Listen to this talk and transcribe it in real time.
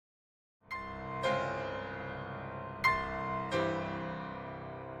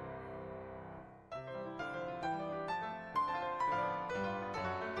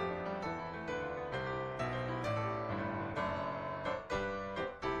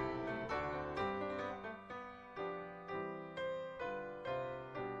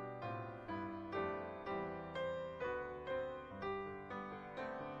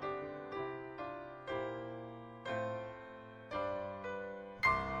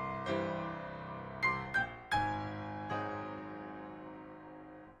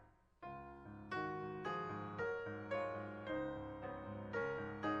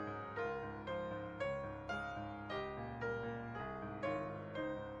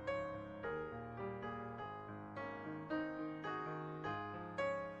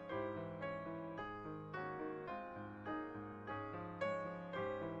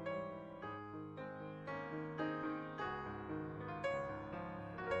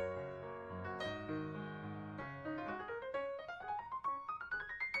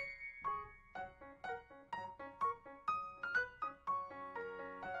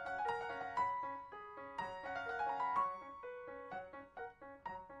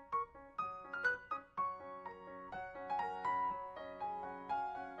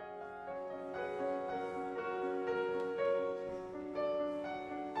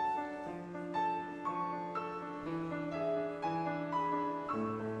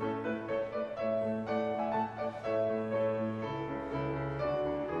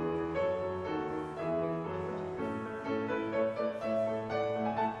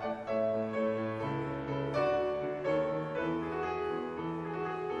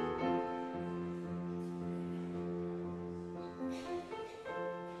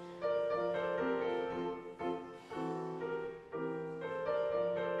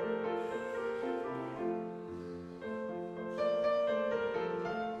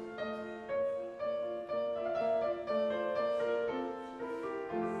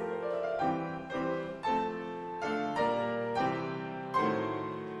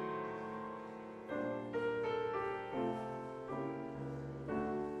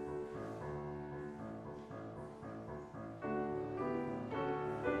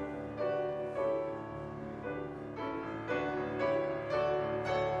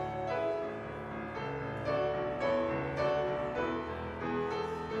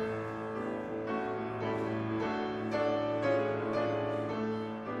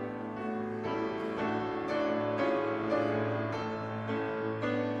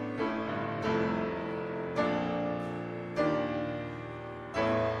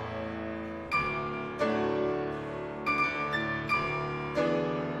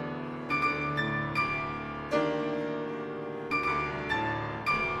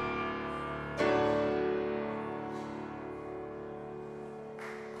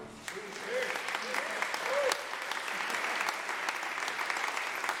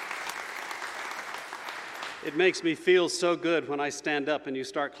It makes me feel so good when I stand up and you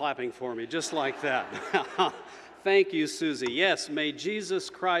start clapping for me, just like that. Thank you, Susie. Yes, may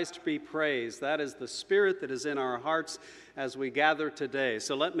Jesus Christ be praised. That is the spirit that is in our hearts as we gather today.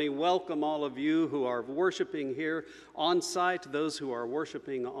 So let me welcome all of you who are worshiping here on site, those who are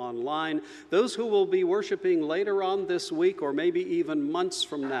worshiping online, those who will be worshiping later on this week or maybe even months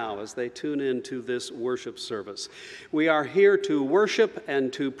from now as they tune into this worship service. We are here to worship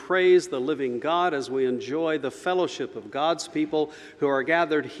and to praise the living God as we enjoy the fellowship of God's people who are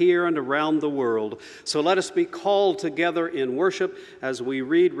gathered here and around the world. So let us be called together in worship as we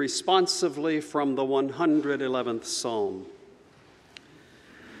read responsively from the 111th Psalm.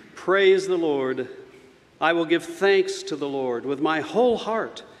 Praise the Lord. I will give thanks to the Lord with my whole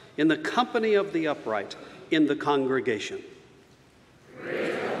heart in the company of the upright in the congregation.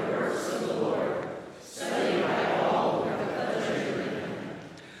 Praise the works of the Lord, study by all with the pleasure.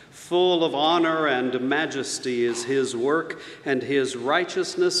 Full of honor and majesty is his work, and his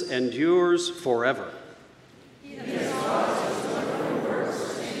righteousness endures forever.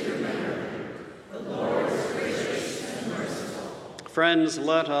 Friends,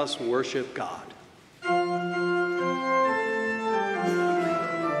 let us worship God.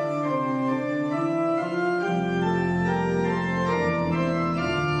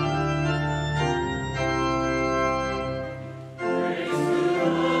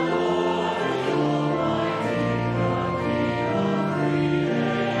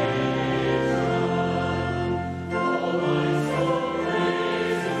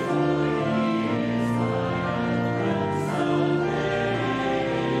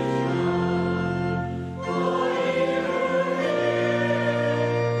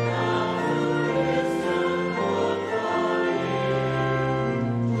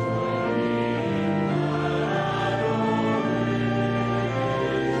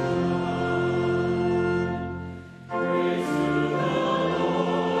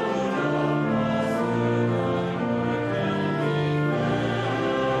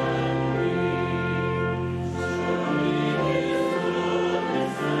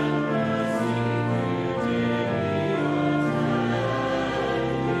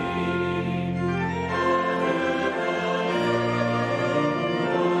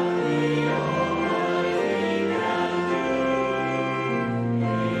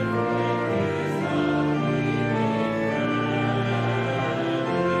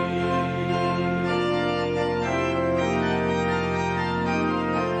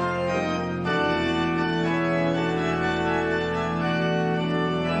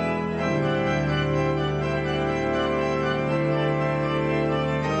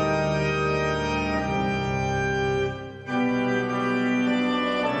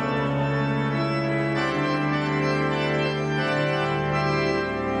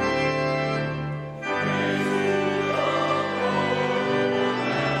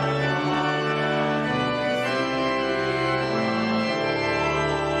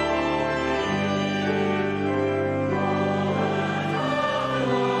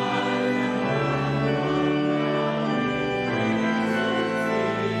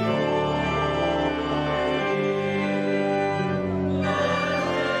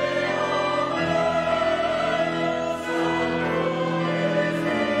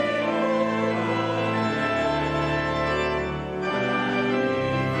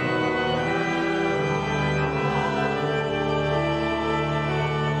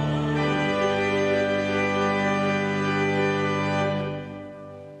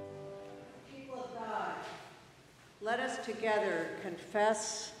 Let us together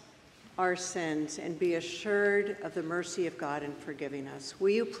confess our sins and be assured of the mercy of God in forgiving us. Will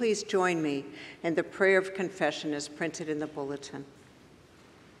you please join me in the prayer of confession as printed in the bulletin?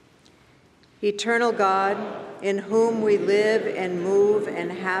 Eternal God, in whom we live and move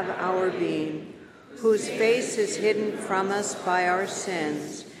and have our being, whose face is hidden from us by our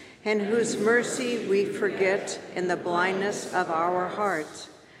sins, and whose mercy we forget in the blindness of our hearts,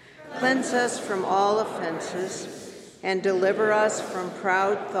 cleanse us from all offenses, and deliver us from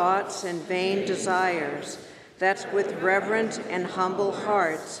proud thoughts and vain desires, that with reverent and humble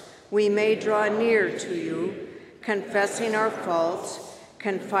hearts we may draw near to you, confessing our faults,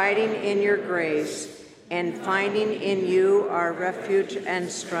 confiding in your grace, and finding in you our refuge and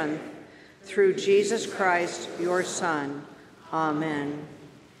strength. Through Jesus Christ, your Son. Amen.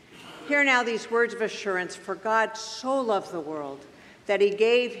 Hear now these words of assurance. For God so loved the world that he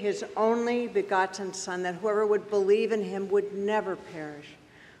gave his only begotten Son, that whoever would believe in him would never perish,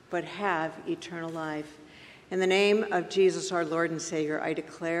 but have eternal life. In the name of Jesus, our Lord and Savior, I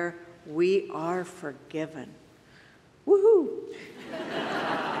declare we are forgiven. Woohoo!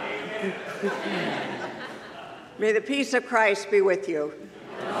 May the peace of Christ be with you.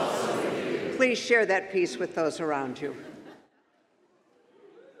 Please share that peace with those around you.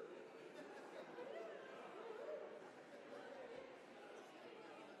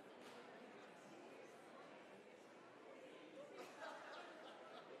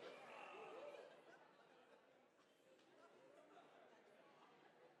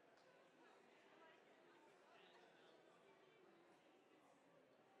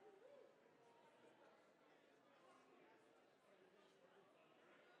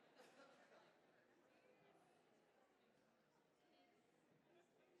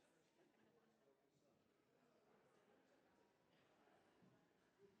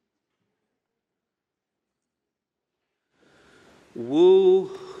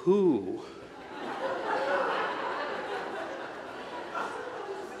 Woo-hoo.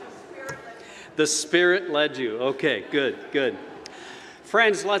 The Spirit led you. Okay, good, good.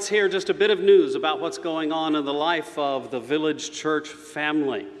 Friends, let's hear just a bit of news about what's going on in the life of the Village Church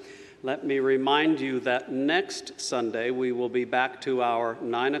family. Let me remind you that next Sunday we will be back to our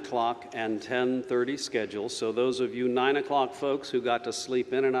 9 o'clock and 10:30 schedule. So those of you 9 o'clock folks who got to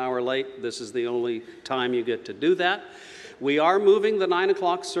sleep in an hour late, this is the only time you get to do that. We are moving the 9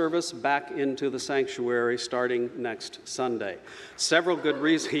 o'clock service back into the sanctuary starting next Sunday. Several good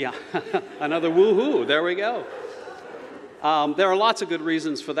reasons. Yeah, another woo-hoo. There we go. There are lots of good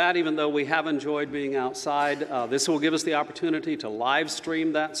reasons for that, even though we have enjoyed being outside. This will give us the opportunity to live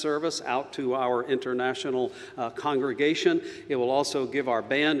stream that service out to our international congregation. It will also give our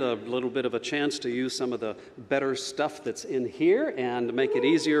band a little bit of a chance to use some of the better stuff that's in here and make it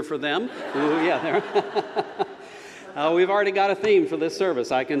easier for them. Ooh, yeah, there. We've already got a theme for this service.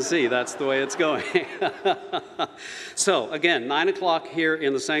 I can see that's the way it's going. So, again, 9 o'clock here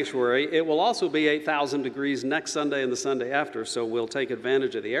in the sanctuary. It will also be 8,000 degrees next Sunday and the Sunday after, so we'll take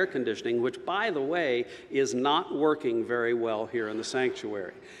advantage of the air conditioning, which, by the way, is not working very well here in the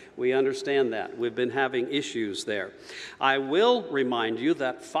sanctuary. We understand that. We've been having issues there. I will remind you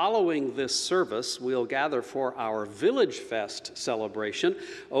that following this service, we'll gather for our Village Fest celebration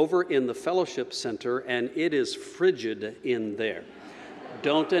over in the Fellowship Center, and it is frigid in there.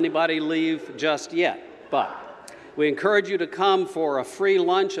 Don't anybody leave just yet, but we encourage you to come for a free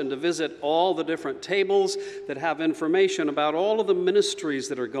lunch and to visit all the different tables that have information about all of the ministries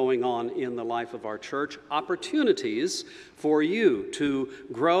that are going on in the life of our church, opportunities for you to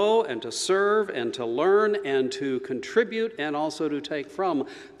grow and to serve and to learn and to contribute and also to take from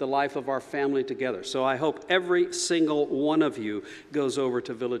the life of our family together. So I hope every single one of you goes over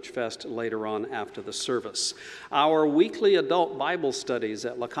to Village Fest later on after the service. Our weekly adult Bible studies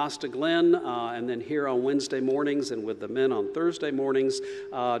at La Costa Glen and then here on Wednesday mornings and with the men on Thursday mornings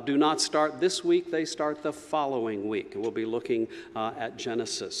do not start this week. They start the following week. We'll be looking at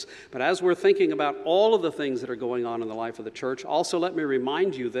Genesis. But as we're thinking about all of the things that are going on in the life of the church, also let me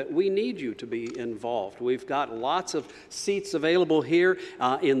remind you that we need you to be involved. We've got lots of seats available here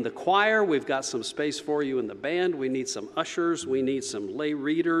in the choir. We've got some space for you in the band. We need some ushers. We need some lay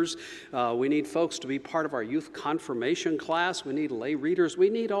readers. We need folks to be part of our youth confirmation class. We need lay readers. We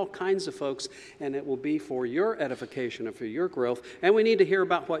need all kinds of folks, and it will be for your edification and for your growth. And we need to hear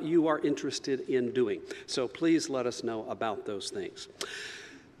about what you are interested in doing. So please let us know about those things.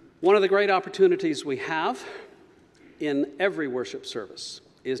 One of the great opportunities we have in every worship service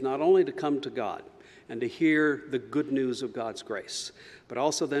is not only to come to God and to hear the good news of God's grace, but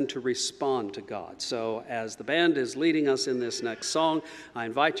also then to respond to God. So as the band is leading us in this next song, I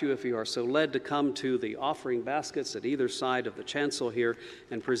invite you, if you are so led, to come to the offering baskets at either side of the chancel here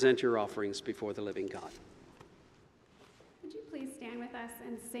and present your offerings before the living God. Would you please stand with us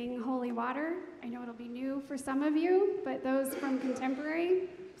and sing Holy Water? I know it'll be new for some of you, but those from Contemporary,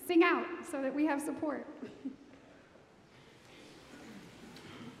 sing out so that we have support.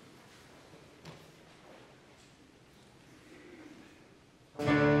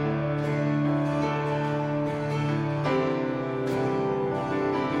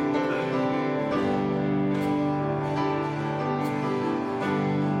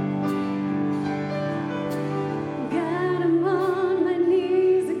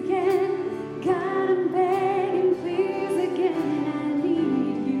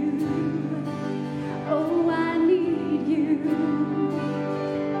 Oh,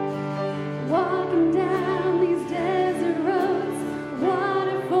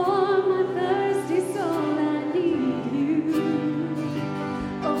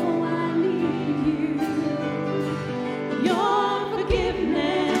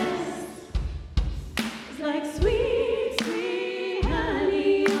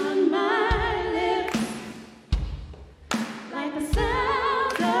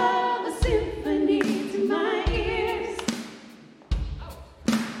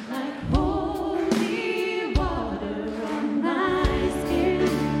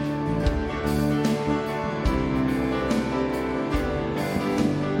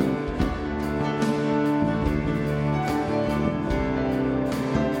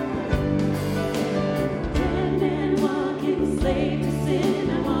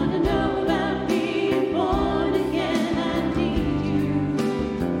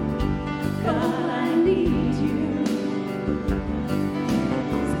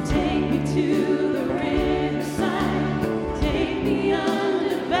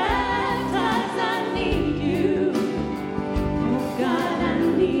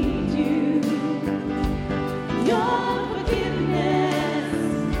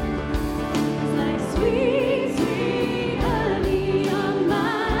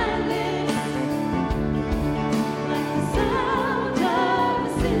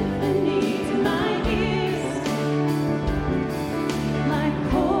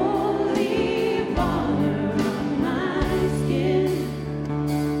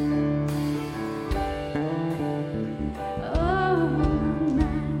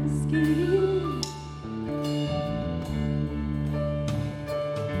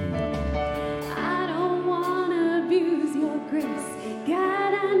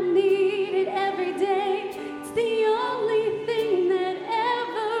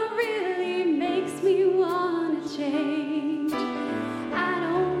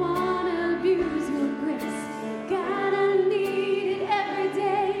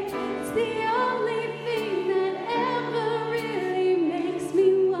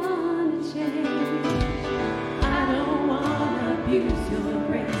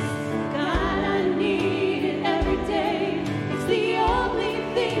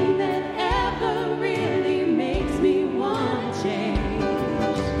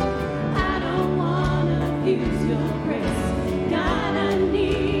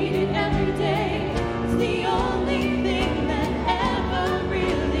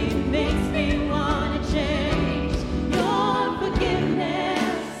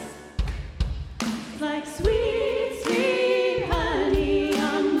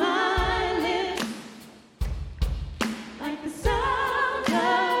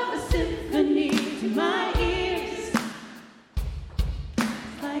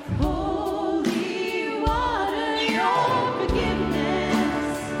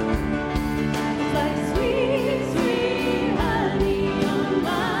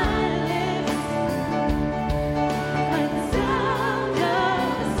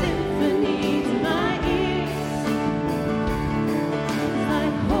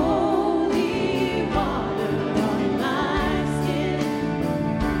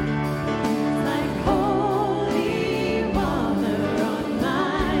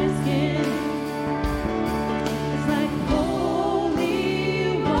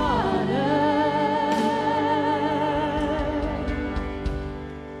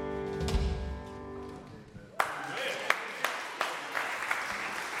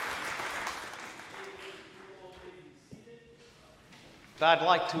 I'd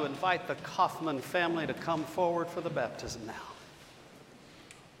like to invite the Kaufman family to come forward for the baptism now.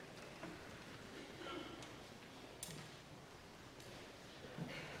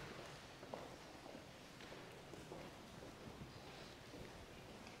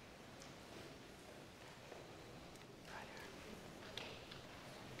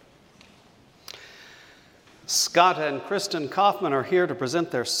 Scott and Kristen Kaufman are here to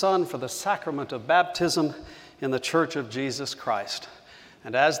present their son for the sacrament of baptism in the Church of Jesus Christ.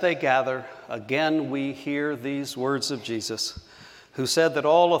 And as they gather, again we hear these words of Jesus, who said that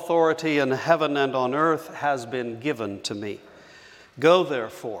all authority in heaven and on earth has been given to me. Go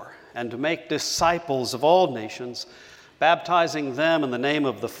therefore and make disciples of all nations, baptizing them in the name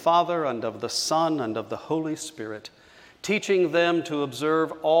of the Father and of the Son and of the Holy Spirit, teaching them to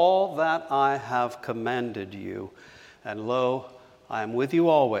observe all that I have commanded you. And lo, I am with you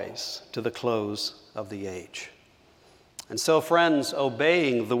always to the close of the age. And so, friends,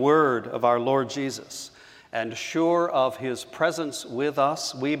 obeying the word of our Lord Jesus and sure of his presence with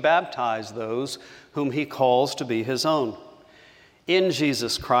us, we baptize those whom he calls to be his own. In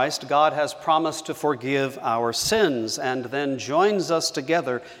Jesus Christ, God has promised to forgive our sins and then joins us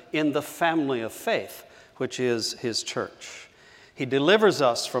together in the family of faith, which is his church. He delivers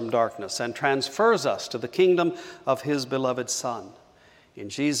us from darkness and transfers us to the kingdom of his beloved Son. In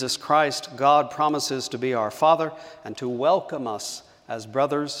Jesus Christ, God promises to be our Father and to welcome us as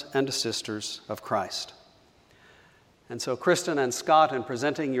brothers and sisters of Christ. And so, Kristen and Scott, in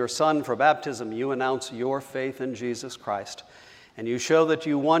presenting your son for baptism, you announce your faith in Jesus Christ, and you show that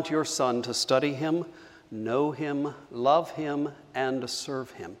you want your son to study him, know him, love him, and serve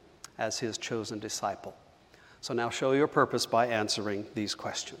him as his chosen disciple. So now show your purpose by answering these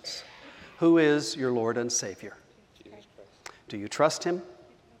questions. Who is your Lord and Savior? Jesus Christ. Do you trust him?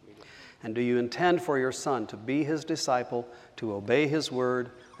 And do you intend for your son to be his disciple, to obey his word,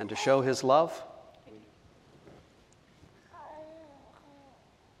 and to show his love?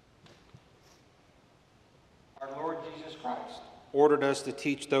 Our Lord Jesus Christ ordered us to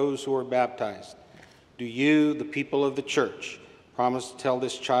teach those who are baptized. Do you, the people of the church, promise to tell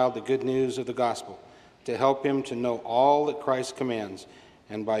this child the good news of the gospel, to help him to know all that Christ commands,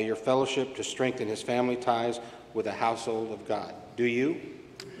 and by your fellowship to strengthen his family ties with the household of God? Do you?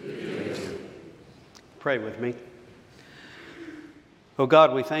 Pray with me. Oh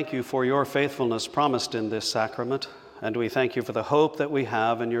God, we thank you for your faithfulness promised in this sacrament, and we thank you for the hope that we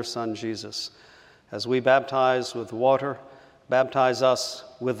have in your Son Jesus. As we baptize with water, baptize us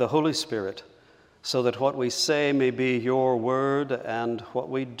with the Holy Spirit, so that what we say may be your word and what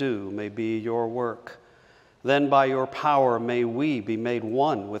we do may be your work. Then by your power may we be made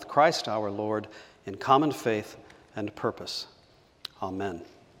one with Christ our Lord in common faith and purpose. Amen.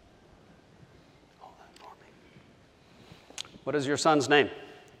 Hold that for me. What is your son's name?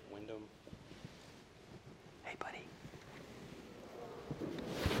 Wyndham. Hey, buddy.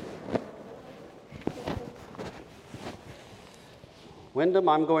 Wyndham,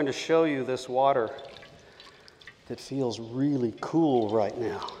 I'm going to show you this water that feels really cool right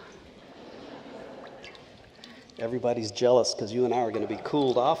now. Everybody's jealous because you and I are going to be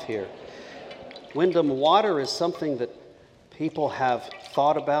cooled off here. Wyndham, water is something that people have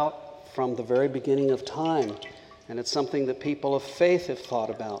thought about from the very beginning of time, and it's something that people of faith have thought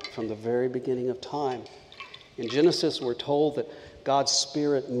about from the very beginning of time. In Genesis, we're told that God's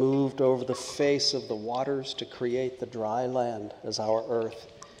Spirit moved over the face of the waters to create the dry land as our earth.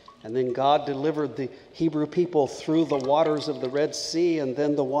 And then God delivered the Hebrew people through the waters of the Red Sea and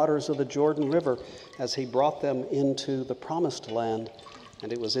then the waters of the Jordan River as he brought them into the promised land.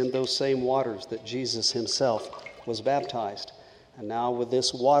 And it was in those same waters that Jesus himself was baptized. And now with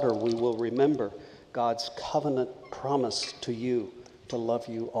this water, we will remember God's covenant promise to you to love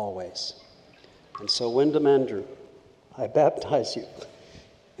you always. And so, Wyndham Andrew, I baptize you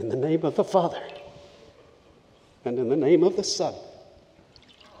in the name of the Father and in the name of the Son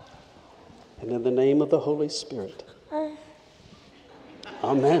and in the name of the Holy Spirit.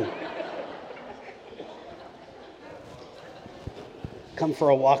 Amen. Come for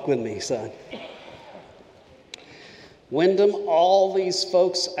a walk with me, son. Wyndham, all these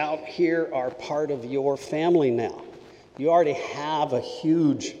folks out here are part of your family now. You already have a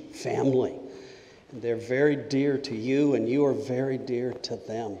huge family. And they're very dear to you, and you are very dear to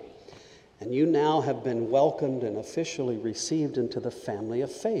them. And you now have been welcomed and officially received into the family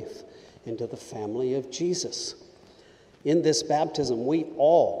of faith, into the family of Jesus. In this baptism, we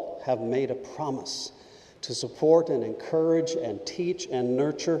all have made a promise to support and encourage and teach and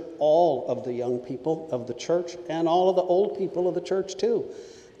nurture all of the young people of the church and all of the old people of the church too,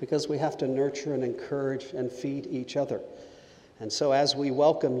 because we have to nurture and encourage and feed each other. And so as we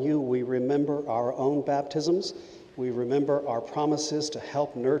welcome you, we remember our own baptisms. We remember our promises to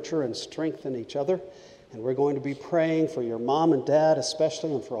help nurture and strengthen each other. And we're going to be praying for your mom and dad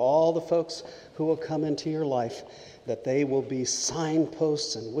especially, and for all the folks who will come into your life, that they will be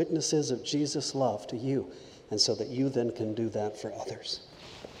signposts and witnesses of Jesus' love to you, and so that you then can do that for others.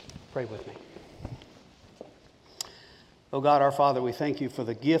 Pray with me. Oh God, our Father, we thank you for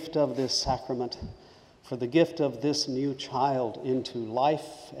the gift of this sacrament, for the gift of this new child into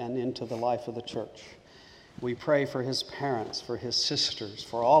life and into the life of the church. We pray for his parents, for his sisters,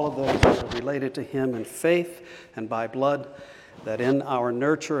 for all of those who are related to him in faith and by blood, that in our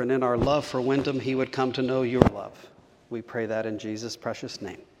nurture and in our love for Wyndham, he would come to know your love. We pray that in Jesus' precious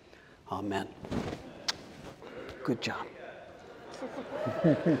name. Amen. Good job.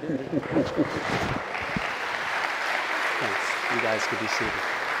 Thanks. You guys can be seated.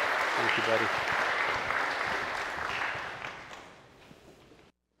 Thank you, buddy.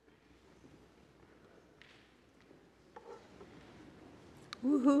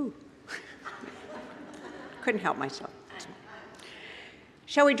 Woohoo. Couldn't help myself.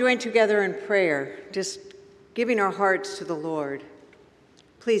 Shall we join together in prayer, just giving our hearts to the Lord?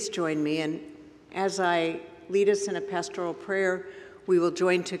 Please join me, and as I lead us in a pastoral prayer, we will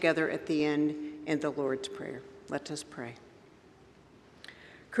join together at the end in the Lord's Prayer. Let us pray.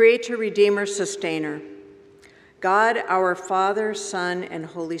 Creator, Redeemer, Sustainer, God, our Father, Son, and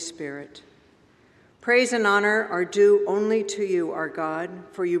Holy Spirit, praise and honor are due only to you, our God,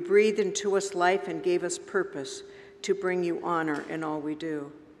 for you breathed into us life and gave us purpose to bring you honor in all we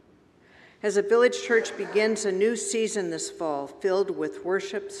do. As a village church begins a new season this fall, filled with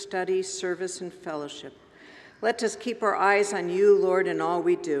worship, study, service, and fellowship, let us keep our eyes on you, Lord, in all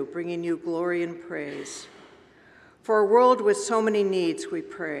we do, bringing you glory and praise. For a world with so many needs, we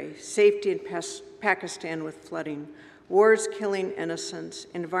pray, safety in Pakistan with flooding, wars killing innocents,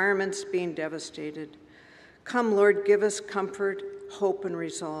 environments being devastated. Come, Lord, give us comfort, hope, and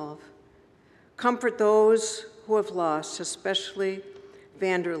resolve. Comfort those who have lost, especially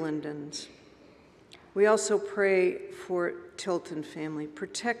Vanderlindens. We also pray for Tilton family.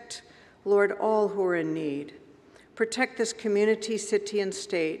 Protect, Lord, all who are in need. Protect this community, city, and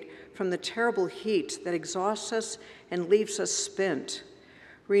state from the terrible heat that exhausts us and leaves us spent.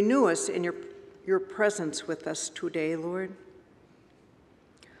 Renew us in your presence with us today, Lord.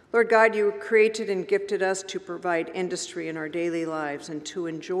 Lord God, you created and gifted us to provide industry in our daily lives and to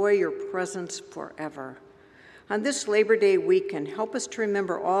enjoy your presence forever. On this Labor Day weekend, help us to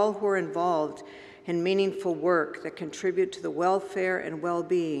remember all who are involved in meaningful work that contribute to the welfare and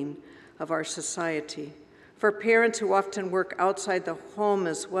well-being of our society. For parents who often work outside the home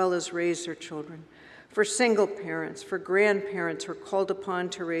as well as raise their children. For single parents, for grandparents who are called upon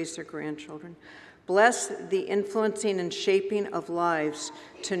to raise their grandchildren. Bless the influencing and shaping of lives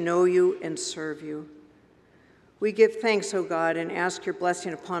to know you and serve you. We give thanks, O God, and ask your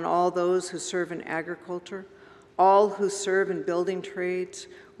blessing upon all those who serve in agriculture, all who serve in building trades,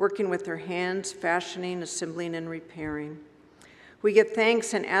 working with their hands, fashioning, assembling, and repairing. We give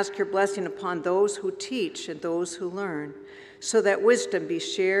thanks and ask your blessing upon those who teach and those who learn, so that wisdom be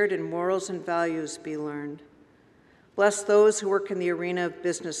shared and morals and values be learned. Bless those who work in the arena of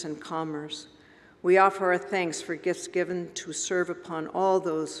business and commerce. We offer our thanks for gifts given to serve upon all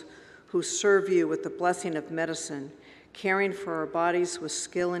those who serve you with the blessing of medicine, caring for our bodies with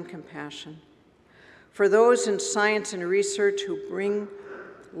skill and compassion. For those in science and research who bring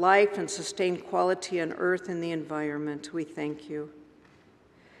life and sustain quality on earth and the environment, we thank you.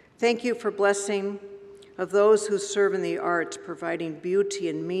 Thank you for blessing of those who serve in the arts, providing beauty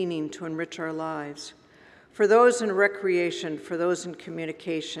and meaning to enrich our lives. For those in recreation, for those in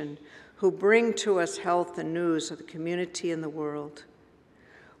communication, who bring to us health and news of the community and the world.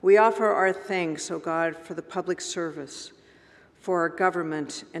 We offer our thanks, O God, for the public service, for our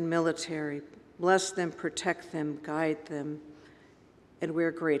government and military. Bless them, protect them, guide them, and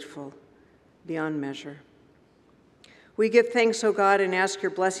we're grateful beyond measure. We give thanks, O God, and ask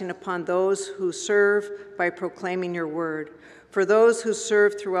your blessing upon those who serve by proclaiming your word, for those who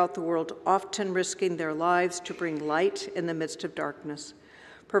serve throughout the world, often risking their lives to bring light in the midst of darkness,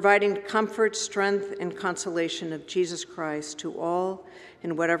 providing comfort, strength, and consolation of Jesus Christ to all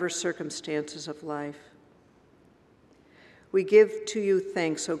in whatever circumstances of life. We give to you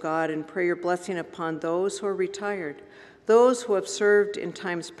thanks, O God, and pray your blessing upon those who are retired, those who have served in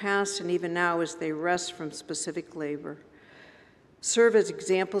times past and even now as they rest from specific labor. Serve as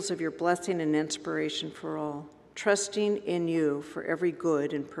examples of your blessing and inspiration for all, trusting in you for every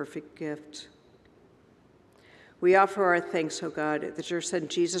good and perfect gift. We offer our thanks, O God, that your Son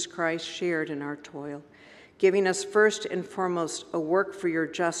Jesus Christ shared in our toil. giving us first and foremost a work for your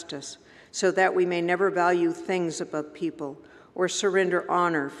justice, so that we may never value things above people or surrender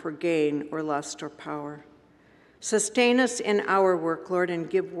honor for gain or lust or power. Sustain us in our work, Lord, and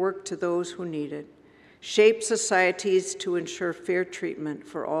give work to those who need it. Shape societies to ensure fair treatment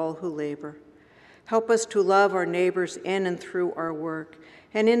for all who labor. Help us to love our neighbors in and through our work,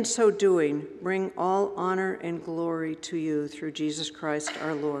 and in so doing, bring all honor and glory to you through Jesus Christ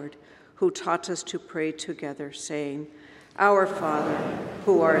our Lord, who taught us to pray together, saying, Our Father,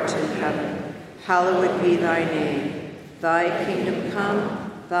 who art in heaven, hallowed be thy name. Thy kingdom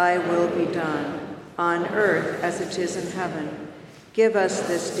come, thy will be done, on earth as it is in heaven. Give us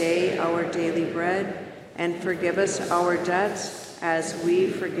this day our daily bread, and forgive us our debts as we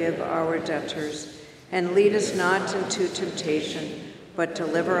forgive our debtors. And lead us not into temptation, but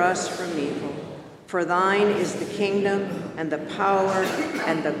deliver us from evil. For thine is the kingdom, and the power,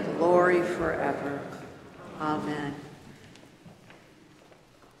 and the glory forever. Amen.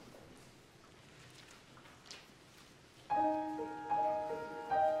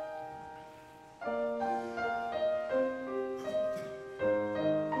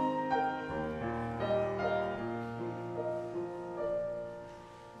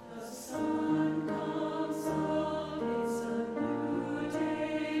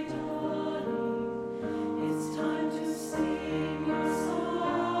 It's time to sing your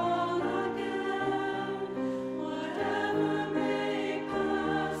song again.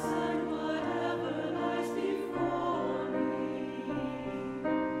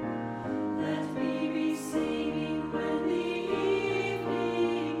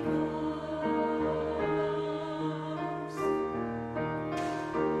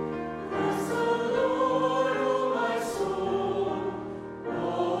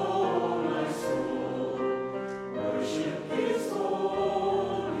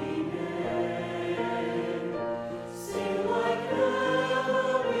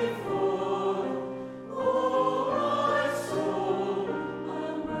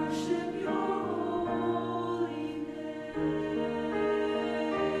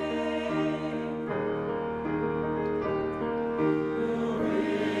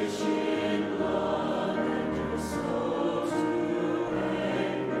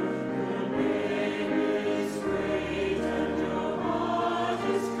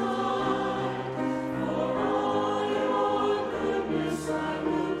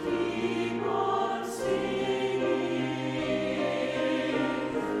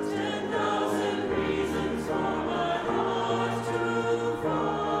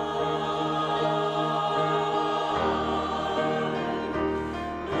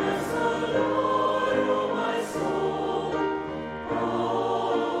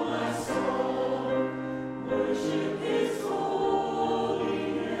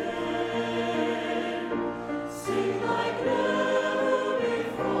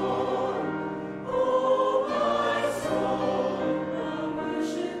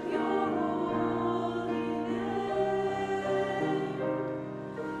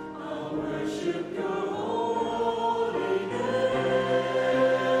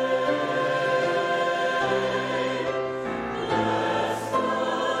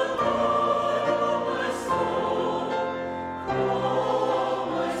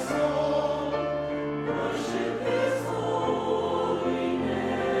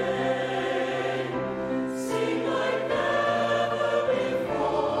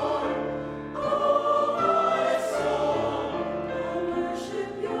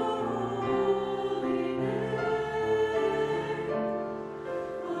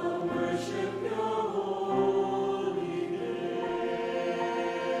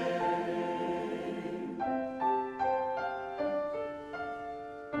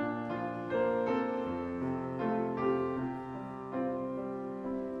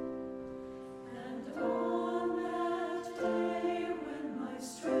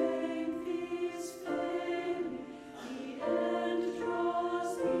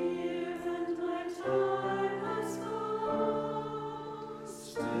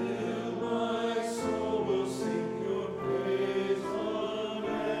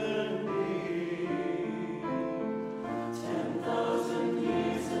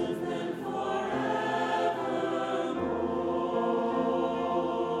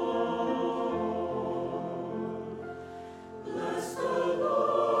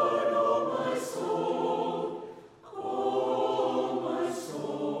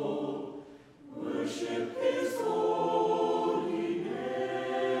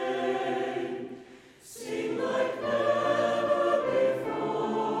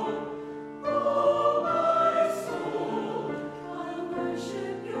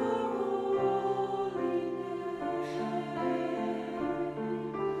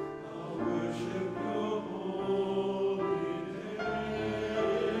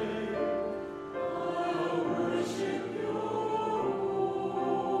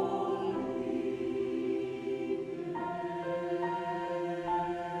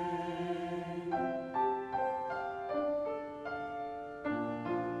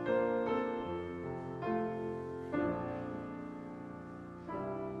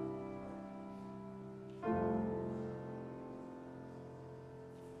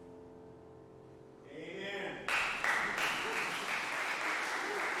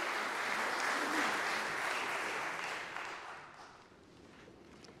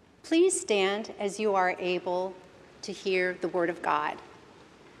 Please stand as you are able to hear the word of God.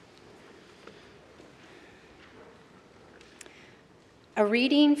 A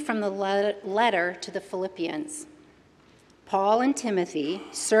reading from the letter to the Philippians. Paul and Timothy,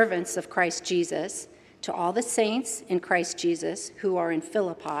 servants of Christ Jesus, to all the saints in Christ Jesus who are in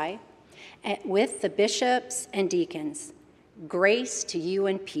Philippi, with the bishops and deacons, grace to you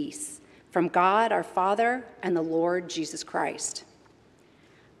and peace from God our Father and the Lord Jesus Christ.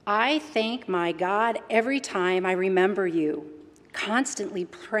 I thank my God every time I remember you, constantly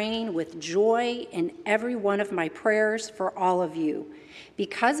praying with joy in every one of my prayers for all of you,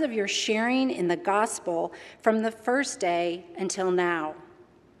 because of your sharing in the gospel from the first day until now.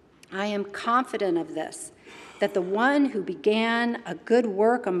 I am confident of this, that the one who began a good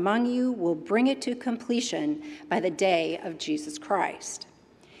work among you will bring it to completion by the day of Jesus Christ.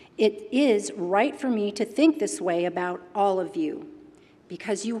 It is right for me to think this way about all of you,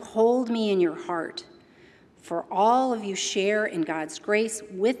 because you hold me in your heart. For all of you share in God's grace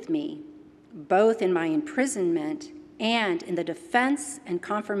with me, both in my imprisonment and in the defense and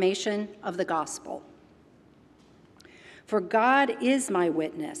confirmation of the gospel. For God is my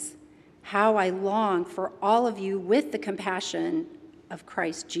witness, how I long for all of you with the compassion of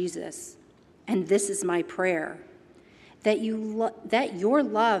Christ Jesus. And this is my prayer, that your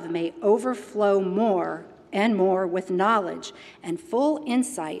love may overflow more and more with knowledge and full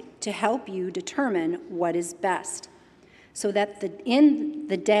insight to help you determine what is best, so that in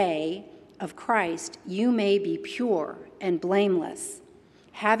the day of Christ you may be pure and blameless,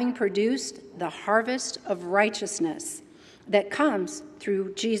 having produced the harvest of righteousness that comes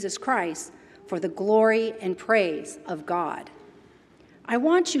through Jesus Christ for the glory and praise of God. I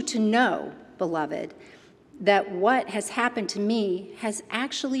want you to know, beloved, that what has happened to me has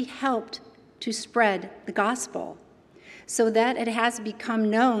actually helped to spread the gospel, so that it has become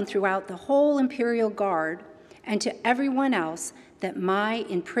known throughout the whole imperial guard and to everyone else that my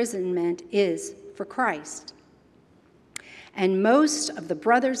imprisonment is for Christ. And most of the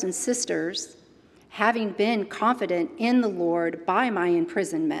brothers and sisters, having been confident in the Lord by my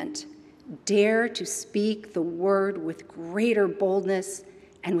imprisonment, dare to speak the word with greater boldness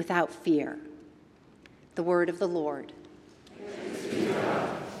and without fear. The word of the Lord.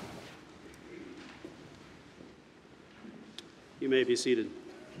 You may be seated.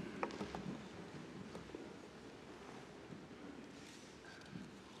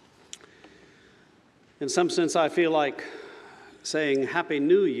 In some sense, I feel like saying Happy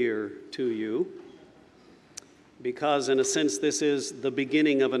New Year to you, because in a sense, this is the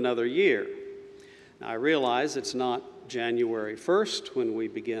beginning of another year. Now, I realize it's not January 1st when we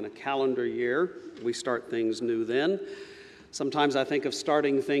begin a calendar year. We start things new then. Sometimes I think of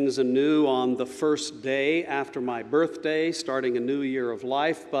starting things anew on the first day after my birthday, starting a new year of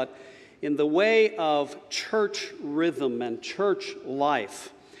life. But in the way of church rhythm and church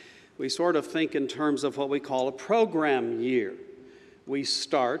life, we sort of think in terms of what we call a program year. We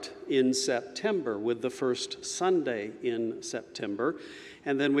start in September with the first Sunday in September,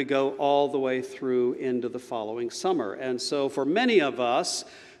 and then we go all the way through into the following summer. And so for many of us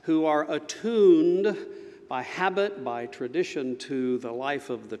who are attuned by habit, by tradition to the life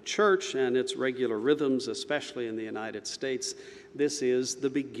of the church and its regular rhythms, especially in the United States, this is the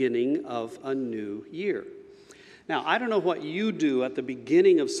beginning of a new year. Now, I don't know what you do at the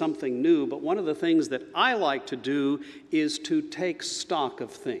beginning of something new, but one of the things that I like to do is to take stock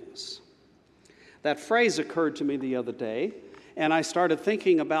of things. That phrase occurred to me the other day, and I started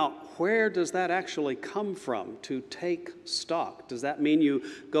thinking about where does that actually come from, to take stock? Does that mean you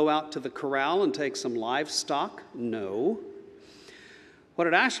go out to the corral and take some livestock? No. What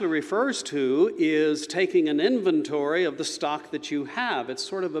it actually refers to is taking an inventory of the stock that you have. It's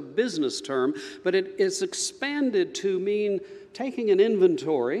sort of a business term, but it is expanded to mean taking an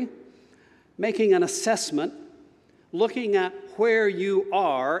inventory, making an assessment, looking at where you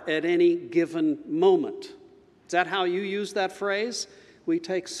are at any given moment. Is that how you use that phrase? We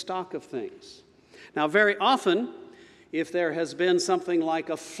take stock of things. Now, very often, if there has been something like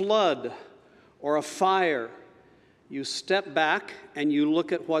a flood or a fire, you step back and you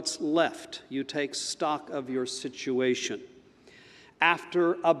look at what's left. You take stock of your situation.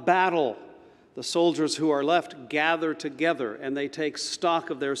 After a battle, the soldiers who are left gather together and they take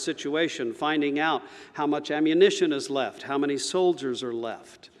stock of their situation, finding out how much ammunition is left, how many soldiers are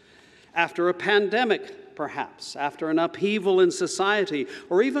left. After a pandemic, perhaps, after an upheaval in society,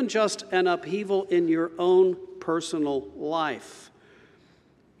 or even just an upheaval in your own personal life,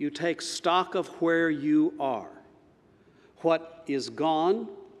 you take stock of where you are, what is gone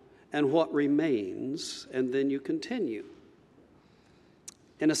and what remains, and then you continue.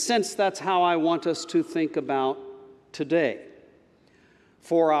 In a sense, that's how I want us to think about today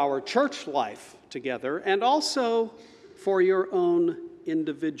for our church life together and also for your own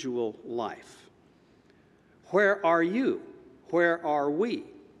individual life. Where are you? Where are we?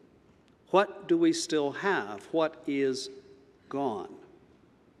 What do we still have? What is gone?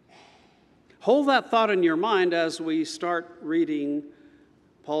 Hold that thought in your mind as we start reading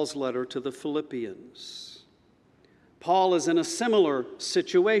Paul's letter to the Philippians. Paul is in a similar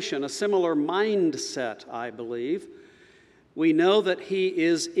situation, a similar mindset, I believe. We know that he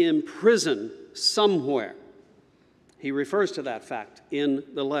is in prison somewhere. He refers to that fact in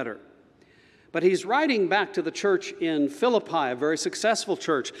the letter. But he's writing back to the church in Philippi, a very successful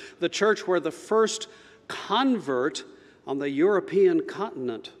church, the church where the first convert on the European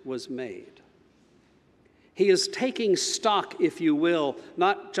continent was made. He is taking stock, if you will,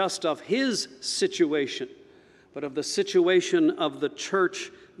 not just of his situation, but of the situation of the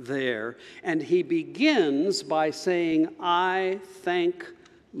church there. And he begins by saying, I thank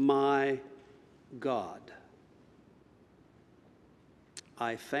my God.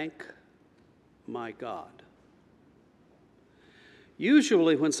 I thank my God.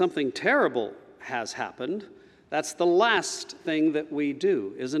 Usually when something terrible has happened, that's the last thing that we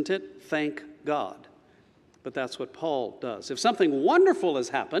do, isn't it? Thank God. But that's what Paul does. If something wonderful has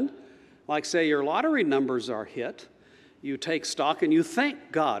happened, like say your lottery numbers are hit, you take stock and you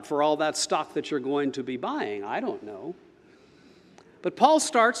thank God for all that stock that you're going to be buying. I don't know. But Paul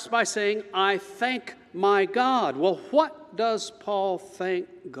starts by saying, I thank my God. Well, what does Paul thank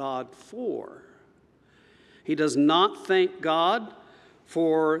God for? He does not thank God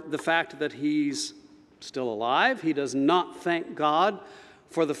for the fact that he's still alive. He does not thank God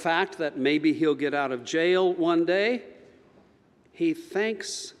for the fact that maybe he'll get out of jail one day. He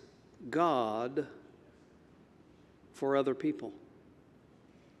thanks God for other people.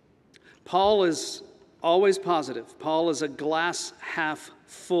 Paul is always positive. Paul is a glass half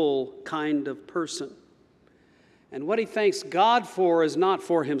full kind of person. And what he thanks God for is not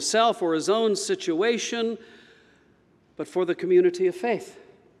for himself or his own situation, but for the community of faith,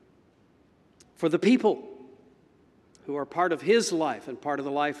 for the people who are part of his life and part of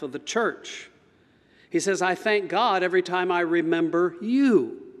the life of the church. He says, I thank God every time I remember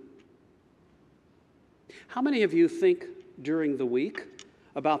you. How many of you think during the week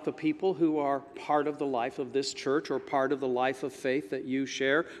about the people who are part of the life of this church or part of the life of faith that you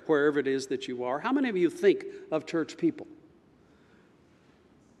share, wherever it is that you are? How many of you think of church people?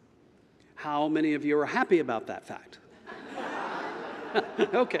 How many of you are happy about that fact?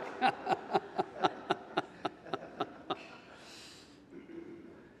 Okay.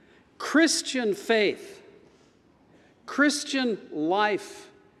 Christian faith, Christian life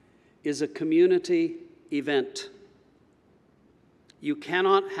is a community event. You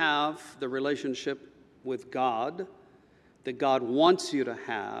cannot have the relationship with God that God wants you to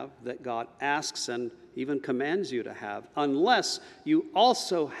have, that God asks and even commands you to have, unless you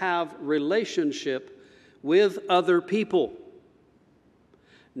also have relationship with other people.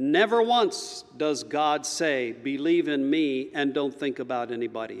 Never once does God say, believe in me and don't think about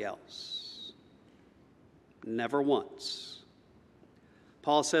anybody else. Never once.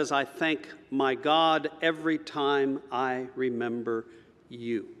 Paul says, I thank my God every time I remember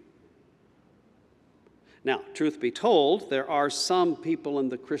you. Now, truth be told, there are some people in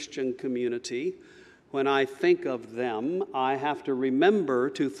the Christian community, when I think of them, I have to remember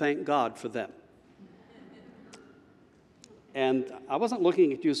to thank God for them. And I wasn't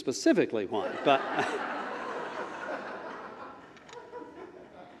looking at you specifically, Juan, but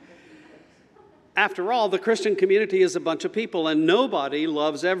after all, the Christian community is a bunch of people, and nobody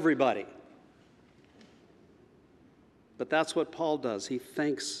loves everybody. But that's what Paul does. He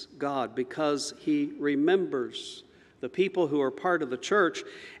thanks God because he remembers the people who are part of the church.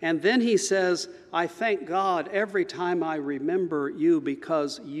 And then he says, I thank God every time I remember you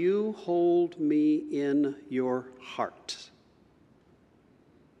because you hold me in your heart.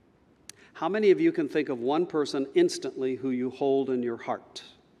 How many of you can think of one person instantly who you hold in your heart?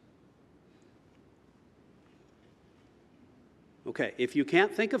 Okay, if you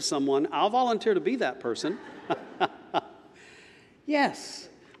can't think of someone, I'll volunteer to be that person. Yes,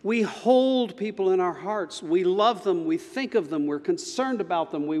 we hold people in our hearts. We love them. We think of them. We're concerned about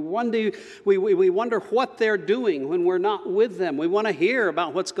them. We wonder what they're doing when we're not with them. We want to hear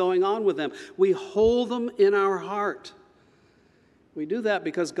about what's going on with them. We hold them in our heart. We do that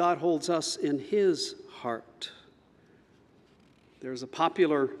because God holds us in his heart. There's a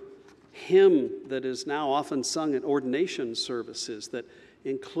popular hymn that is now often sung at ordination services that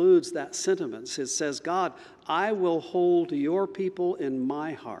includes that sentiment. It says, God, I will hold your people in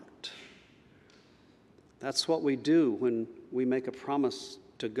my heart. That's what we do when we make a promise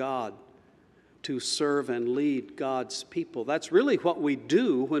to God to serve and lead God's people. That's really what we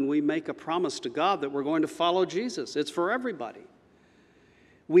do when we make a promise to God that we're going to follow Jesus. It's for everybody.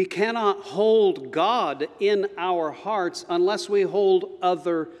 We cannot hold God in our hearts unless we hold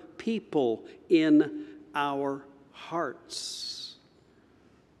other people in our hearts.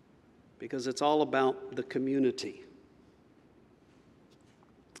 Because it's all about the community.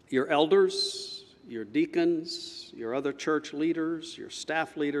 Your elders, your deacons, your other church leaders, your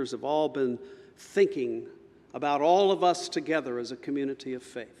staff leaders have all been thinking about all of us together as a community of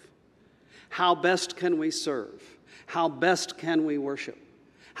faith. How best can we serve? How best can we worship?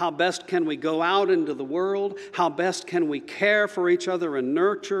 How best can we go out into the world? How best can we care for each other and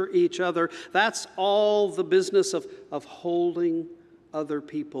nurture each other? That's all the business of holding other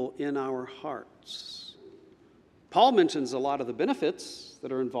people in our hearts. Paul mentions a lot of the benefits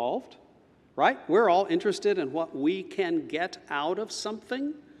that are involved, right? We're all interested in what we can get out of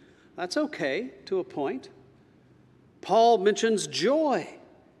something. That's okay to a point. Paul mentions joy.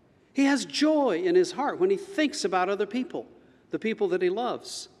 He has joy in his heart when he thinks about other people, the people that he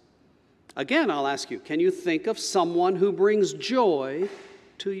loves. Again, I'll ask you, can you think of someone who brings joy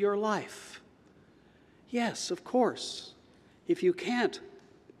to your life? Yes, of course. If you can't,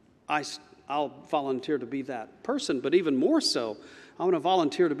 I'll volunteer to be that person, but even more so, I want to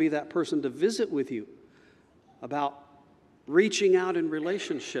volunteer to be that person to visit with you about reaching out in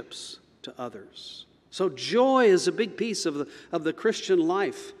relationships to others. So joy is a big piece of the Christian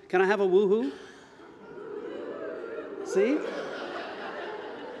life. Can I have a woohoo? See?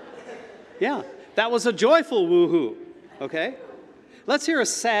 Yeah, that was a joyful woohoo, okay? Let's hear a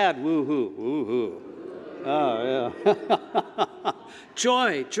sad woohoo. Woohoo. Oh, yeah.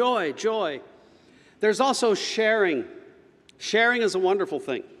 Joy, joy, joy. There's also sharing. Sharing is a wonderful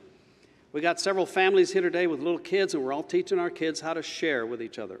thing. We got several families here today with little kids, and we're all teaching our kids how to share with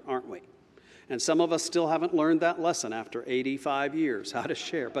each other, aren't we? And some of us still haven't learned that lesson after 85 years, how to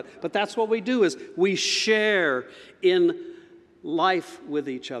share. But that's what we do, is we share in life with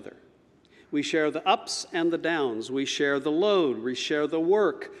each other. We share the ups and the downs. We share the load. We share the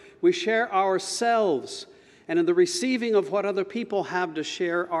work. We share ourselves. And in the receiving of what other people have to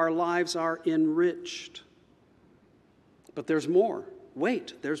share, our lives are enriched. But there's more.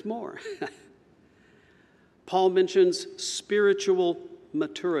 Wait, there's more. Paul mentions spiritual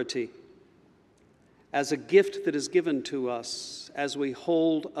maturity as a gift that is given to us as we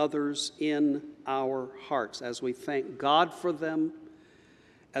hold others in our hearts, as we thank God for them,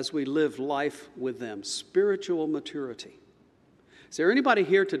 as we live life with them. Spiritual maturity. Is there anybody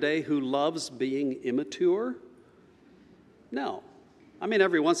here today who loves being immature? No. I mean,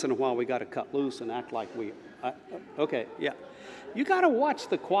 every once in a while we got to cut loose and act like we... okay, yeah. You got to watch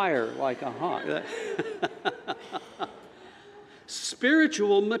the choir like,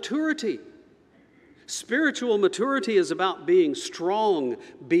 Spiritual maturity. Spiritual maturity is about being strong,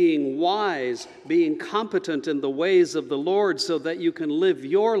 being wise, being competent in the ways of the Lord so that you can live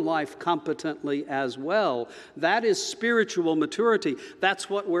your life competently as well. That is spiritual maturity. That's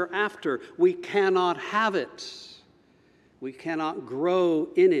what we're after. We cannot have it. We cannot grow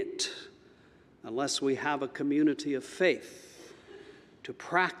in it unless we have a community of faith to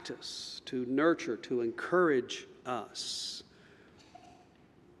practice, to nurture, to encourage us.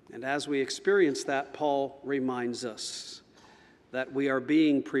 And as we experience that, Paul reminds us that we are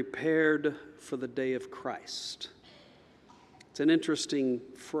being prepared for the day of Christ. It's an interesting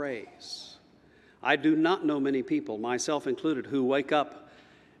phrase. I do not know many people, myself included, who wake up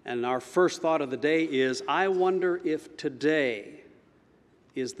and our first thought of the day is, I wonder if today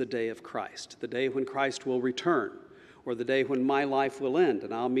is the day of Christ, the day when Christ will return, or the day when my life will end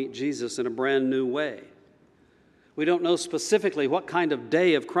and I'll meet Jesus in a brand new way. We don't know specifically what kind of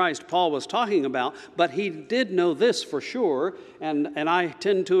day of Christ Paul was talking about, but he did know this for sure, and I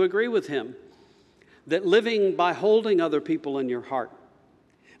tend to agree with him, that living by holding other people in your heart,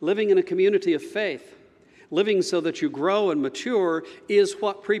 living in a community of faith, living so that you grow and mature is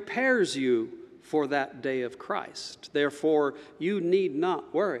what prepares you for that day of Christ. Therefore, you need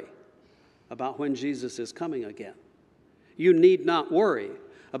not worry about when Jesus is coming again. You need not worry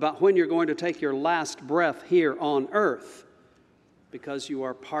about when you're going to take your last breath here on earth, because you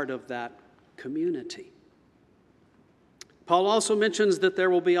are part of that community. Paul also mentions that there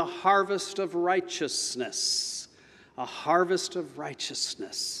will be a harvest of righteousness. A harvest of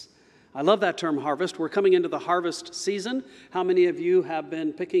righteousness. I love that term, harvest. We're coming into the harvest season. How many of you have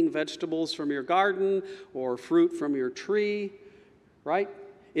been picking vegetables from your garden or fruit from your tree? right?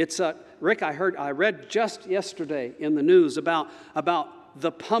 It's Rick, I read just yesterday in the news about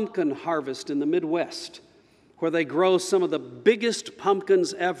the pumpkin harvest in the Midwest, where they grow some of the biggest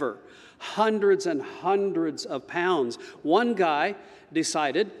pumpkins ever, hundreds and hundreds of pounds. One guy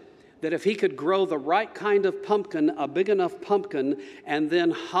decided that if he could grow the right kind of pumpkin, a big enough pumpkin, and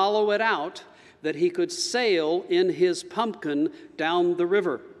then hollow it out, that he could sail in his pumpkin down the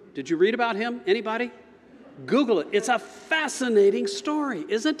river. Did you read about him? Anybody? Google it. It's a fascinating story,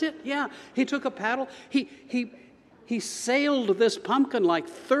 isn't it? Yeah. He took a paddle. He sailed this pumpkin like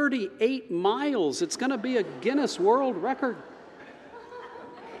 38 miles. It's going to be a Guinness World Record.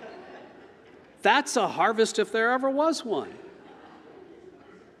 That's a harvest if there ever was one.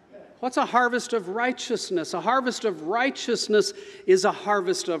 What's a harvest of righteousness? A harvest of righteousness is a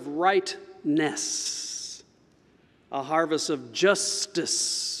harvest of rightness, a harvest of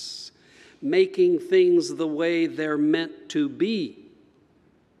justice, making things the way they're meant to be.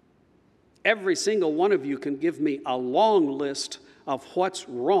 Every single one of you can give me a long list of what's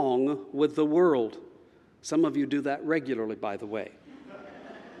wrong with the world. Some of you do that regularly, by the way.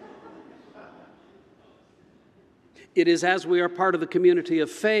 It is as we are part of the community of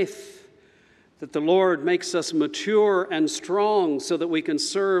faith that the Lord makes us mature and strong so that we can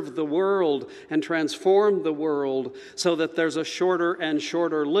serve the world and transform the world, so that there's a shorter and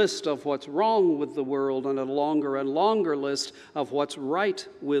shorter list of what's wrong with the world and a longer and longer list of what's right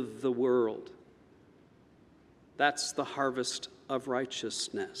with the world. That's the harvest of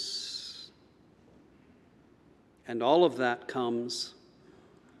righteousness. And all of that comes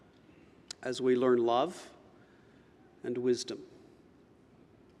as we learn love and wisdom.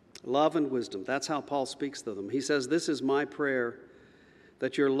 Love and wisdom. That's how Paul speaks to them. He says, "This is my prayer,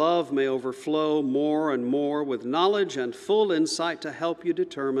 that your love may overflow more and more with knowledge and full insight to help you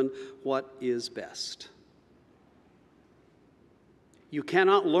determine what is best." You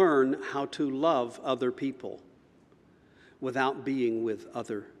cannot learn how to love other people without being with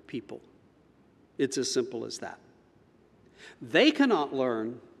other people. It's as simple as that. They cannot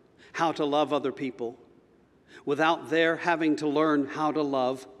learn how to love other people without their having to learn how to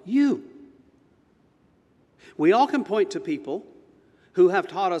love you. We all can point to people who have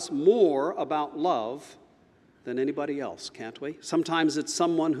taught us more about love than anybody else, can't we? Sometimes it's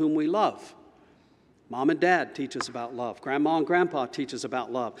someone whom we love. Mom and Dad teach us about love. Grandma and Grandpa teach us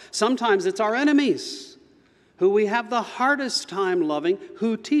about love. Sometimes it's our enemies who we have the hardest time loving,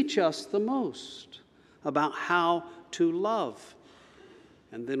 who teach us the most about how to love.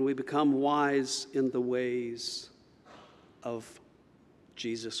 And then we become wise in the ways of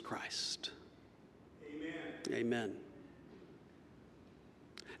Jesus Christ. Amen. Amen.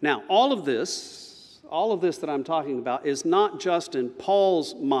 Now, all of this that I'm talking about is not just in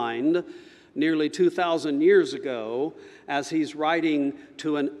Paul's mind nearly 2,000 years ago as he's writing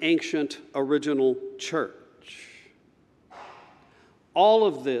to an ancient original church. All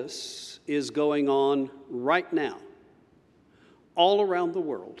of this is going on right now, all around the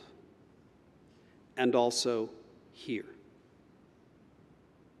world, and also here.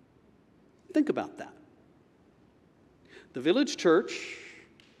 Think about that. The village church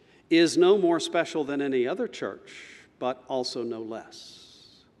is no more special than any other church, but also no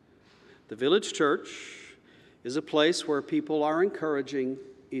less. The village church is a place where people are encouraging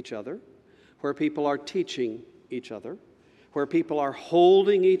each other, where people are teaching each other, where people are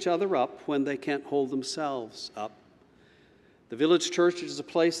holding each other up when they can't hold themselves up. The village church is a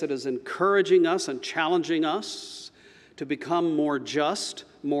place that is encouraging us and challenging us to become more just,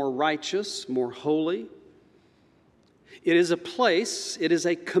 more righteous, more holy. It is a place, it is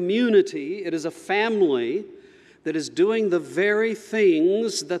a community, it is a family that is doing the very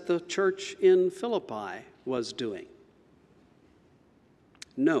things that the church in Philippi was doing.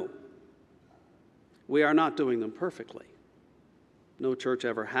 No, we are not doing them perfectly. No church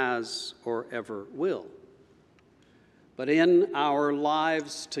ever has or ever will. But in our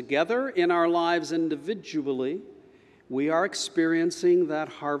lives together, in our lives individually, we are experiencing that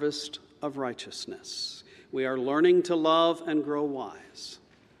harvest of righteousness. We are learning to love and grow wise.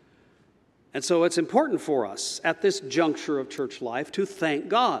 And so it's important for us at this juncture of church life to thank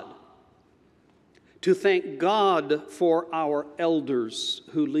God. To thank God for our elders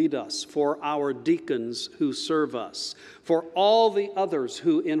who lead us, for our deacons who serve us, for all the others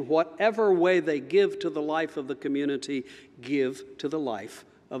who, in whatever way they give to the life of the community, give to the life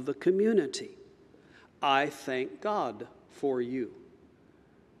of the community. I thank God for you.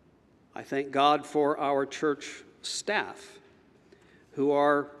 I thank God for our church staff who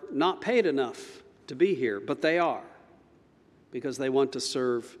are not paid enough to be here, but they are, because they want to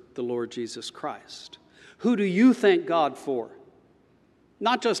serve the Lord Jesus Christ. Who do you thank God for?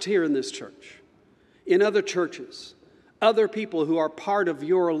 not just here in this church, in other churches, other people who are part of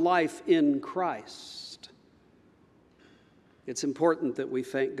your life in Christ. It's important that we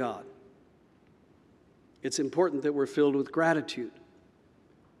thank God. It's important that we're filled with gratitude.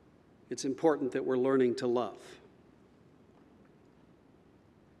 It's important that we're learning to love.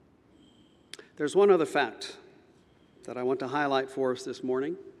 There's one other fact that I want to highlight for us this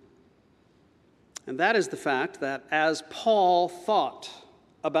morning, and that is the fact that as Paul thought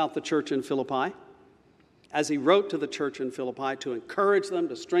about the church in Philippi, as he wrote to the church in Philippi to encourage them,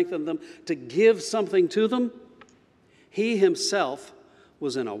 to strengthen them, to give something to them, he himself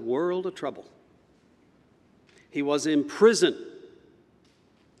was in a world of trouble. He was in prison.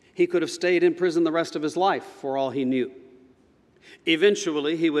 He could have stayed in prison the rest of his life for all he knew.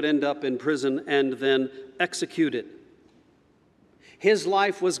 Eventually, he would end up in prison and then executed. His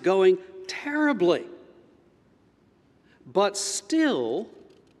life was going terribly. But still,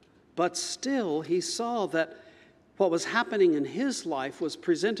 he saw that what was happening in his life was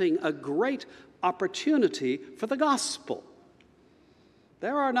presenting a great opportunity for the gospel.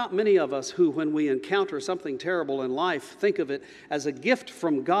 There are not many of us who, when we encounter something terrible in life, think of it as a gift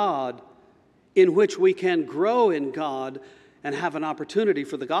from God in which we can grow in God and have an opportunity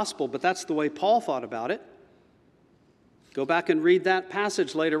for the gospel. But that's the way Paul thought about it. Go back and read that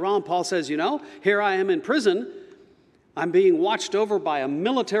passage later on. Paul says, here I am in prison. I'm being watched over by a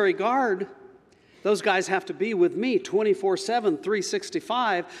military guard. Those guys have to be with me 24/7,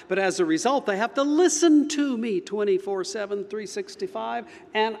 365, but as a result, they have to listen to me 24/7, 365,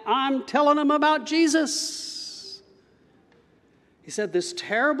 and I'm telling them about Jesus. He said, this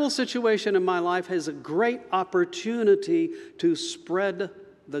terrible situation in my life has a great opportunity to spread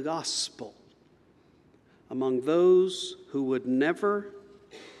the gospel among those who would never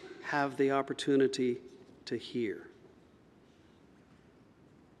have the opportunity to hear.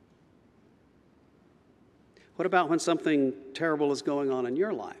 What about when something terrible is going on in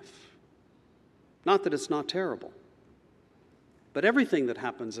your life? Not that it's not terrible, but everything that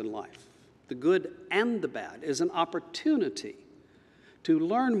happens in life, the good and the bad, is an opportunity to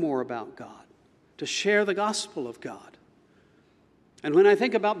learn more about God, to share the gospel of God. And when I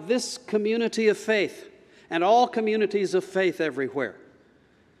think about this community of faith and all communities of faith everywhere,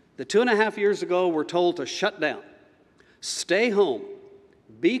 the 2.5 years ago we're told to shut down, stay home,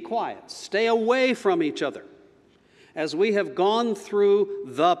 be quiet, stay away from each other. As we have gone through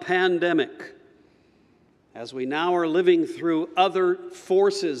the pandemic, as we now are living through other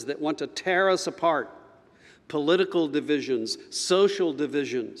forces that want to tear us apart, political divisions, social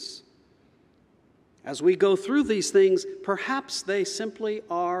divisions, as we go through these things, perhaps they simply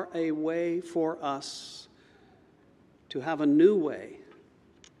are a way for us to have a new way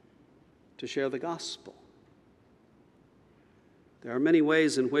to share the gospel. There are many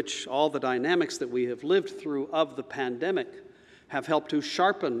ways in which all the dynamics that we have lived through of the pandemic have helped to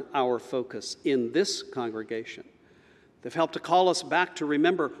sharpen our focus in this congregation. They've helped to call us back to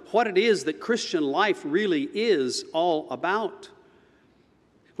remember what it is that Christian life really is all about.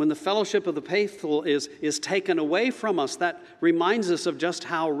 When the fellowship of the faithful is taken away from us, that reminds us of just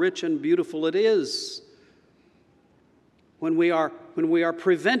how rich and beautiful it is. When we are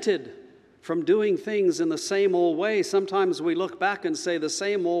prevented from doing things in the same old way, sometimes we look back and say the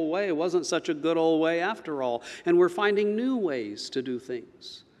same old way wasn't such a good old way after all. And we're finding new ways to do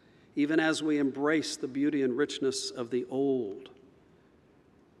things, even as we embrace the beauty and richness of the old.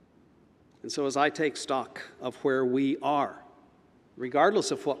 And so as I take stock of where we are, regardless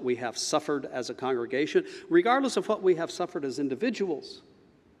of what we have suffered as a congregation, regardless of what we have suffered as individuals,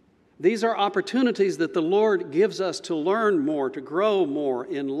 these are opportunities that the Lord gives us to learn more, to grow more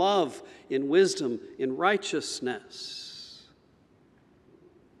in love, in wisdom, in righteousness.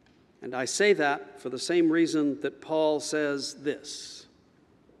 And I say that for the same reason that Paul says this: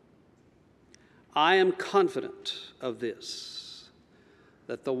 I am confident of this,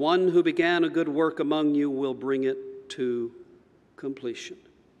 that the one who began a good work among you will bring it to completion.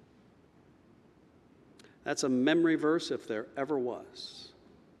 That's a memory verse if there ever was.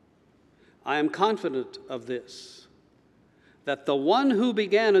 I am confident of this, that the one who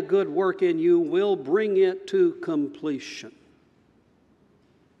began a good work in you will bring it to completion.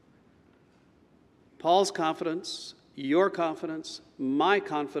 Paul's confidence, your confidence, my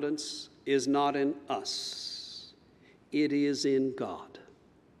confidence is not in us. It is in God.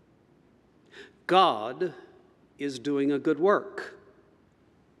 God is doing a good work,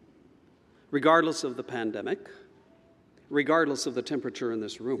 regardless of the pandemic, regardless of the temperature in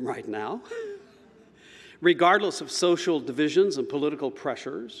this room right now, regardless of social divisions and political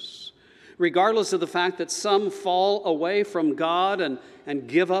pressures, regardless of the fact that some fall away from God and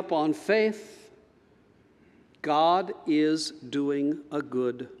give up on faith, God is doing a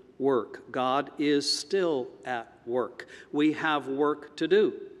good work. God is still at work. We have work to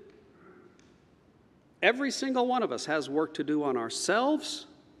do. Every single one of us has work to do on ourselves.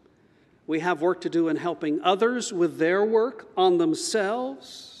 We have work to do in helping others with their work on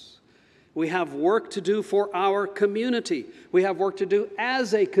themselves. We have work to do for our community. We have work to do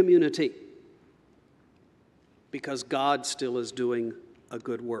as a community because God still is doing a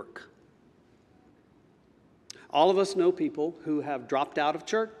good work. All of us know people who have dropped out of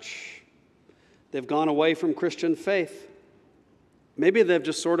church. They've gone away from Christian faith. Maybe they've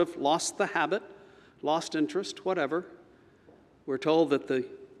just sort of lost the habit, lost interest, whatever. We're told that the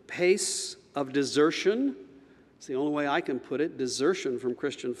pace of desertion, it's the only way I can put it, desertion from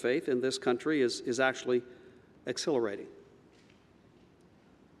Christian faith in this country is actually accelerating.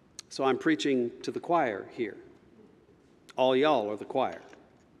 So I'm preaching to the choir here. All y'all are the choir.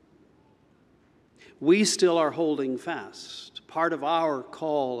 We still are holding fast. Part of our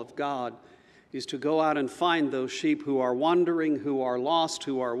call of God is to go out and find those sheep who are wandering, who are lost,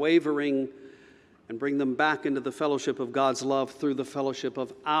 who are wavering, and bring them back into the fellowship of God's love through the fellowship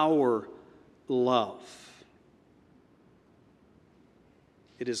of our love.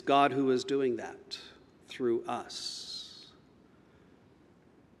 It is God who is doing that through us.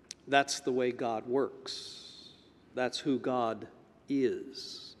 That's the way God works. That's who God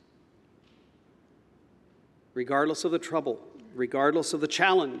is. Regardless of the trouble, regardless of the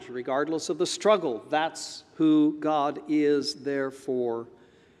challenge, regardless of the struggle, that's who God is. Therefore,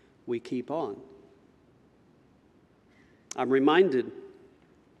 we keep on. I'm reminded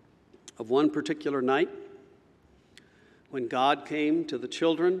of one particular night when God came to the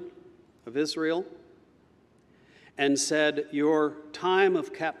children of Israel and said, "Your time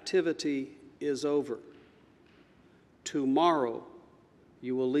of captivity is over. Tomorrow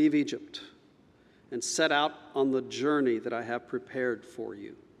you will leave Egypt and set out on the journey that I have prepared for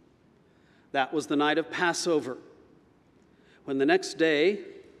you." That was the night of Passover, when the next day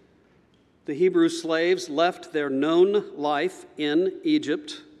the Hebrew slaves left their known life in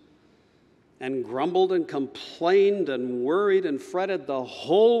Egypt and grumbled and complained and worried and fretted the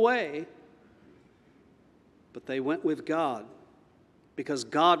whole way, but they went with God because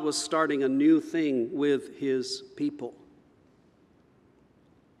God was starting a new thing with his people.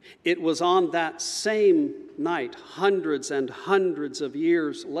 It was on that same night, hundreds and hundreds of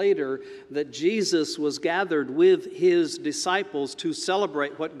years later, that Jesus was gathered with his disciples to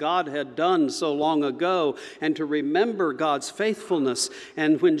celebrate what God had done so long ago and to remember God's faithfulness.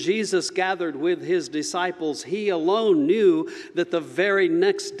 And when Jesus gathered with his disciples, he alone knew that the very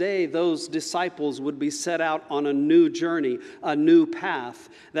next day those disciples would be set out on a new journey, a new path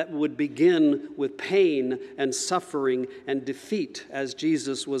that would begin with pain and suffering and defeat as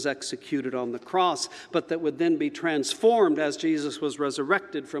Jesus was executed on the cross, but that would then be transformed as Jesus was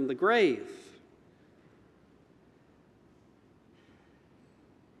resurrected from the grave.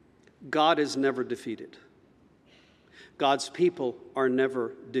 God is never defeated. God's people are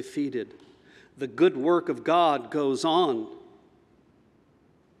never defeated. The good work of God goes on.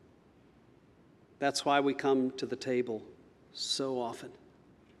 That's why we come to the table so often.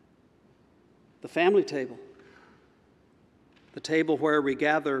 The family table. The table where we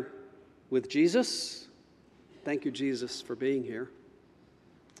gather with Jesus. Thank you, Jesus, for being here.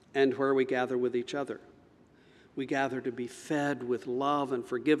 And where we gather with each other. We gather to be fed with love and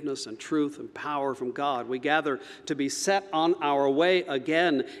forgiveness and truth and power from God. We gather to be set on our way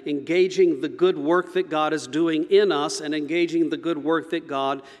again, engaging the good work that God is doing in us and engaging the good work that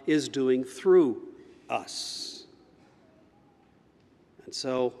God is doing through us. And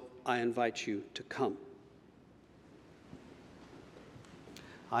so I invite you to come.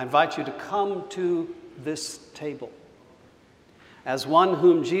 I invite you to come to this table as one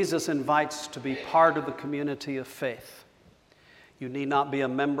whom Jesus invites to be part of the community of faith. You need not be a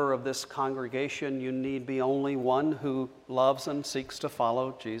member of this congregation. You need be only one who loves and seeks to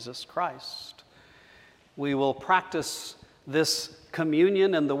follow Jesus Christ. We will practice this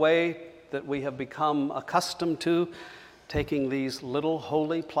communion in the way that we have become accustomed to, taking these little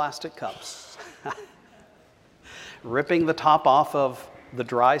holy plastic cups, ripping the top off of the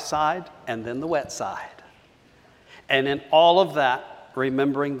dry side and then the wet side. And in all of that,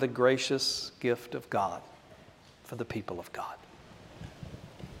 remembering the gracious gift of God for the people of God.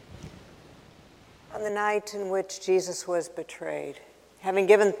 On the night in which Jesus was betrayed, having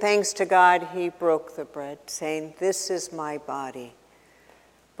given thanks to God, he broke the bread, saying, "This is my body,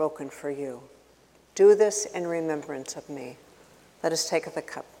 broken for you. Do this in remembrance of me." Let us take the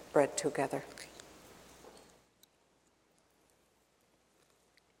cup. bread together.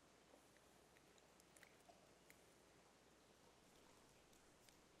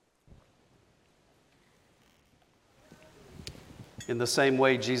 In the same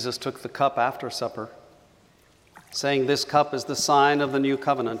way, Jesus took the cup after supper, saying, "This cup is the sign of the new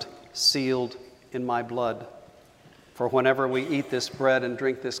covenant, sealed in my blood. For whenever we eat this bread and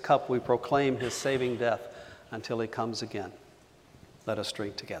drink this cup, we proclaim his saving death until he comes again." Let us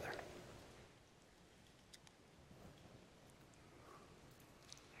drink together.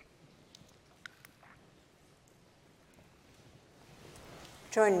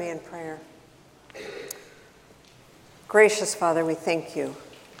 Join me in prayer. Gracious Father, we thank you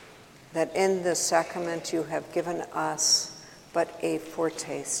that in this sacrament you have given us but a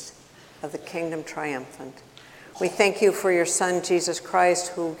foretaste of the kingdom triumphant. We thank you for your Son, Jesus Christ,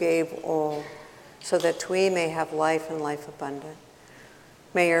 who gave all so that we may have life and life abundant.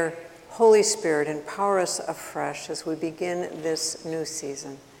 May your Holy Spirit empower us afresh as we begin this new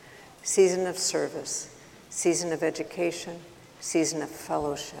season of service, season of education, season of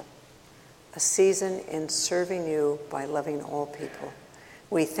fellowship, a season in serving you by loving all people.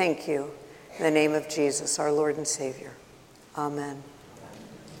 We thank you in the name of Jesus, our Lord and Savior. Amen.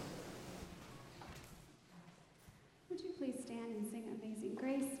 Would you please stand and sing Amazing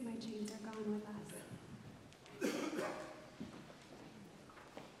Grace? My chains are gone with us.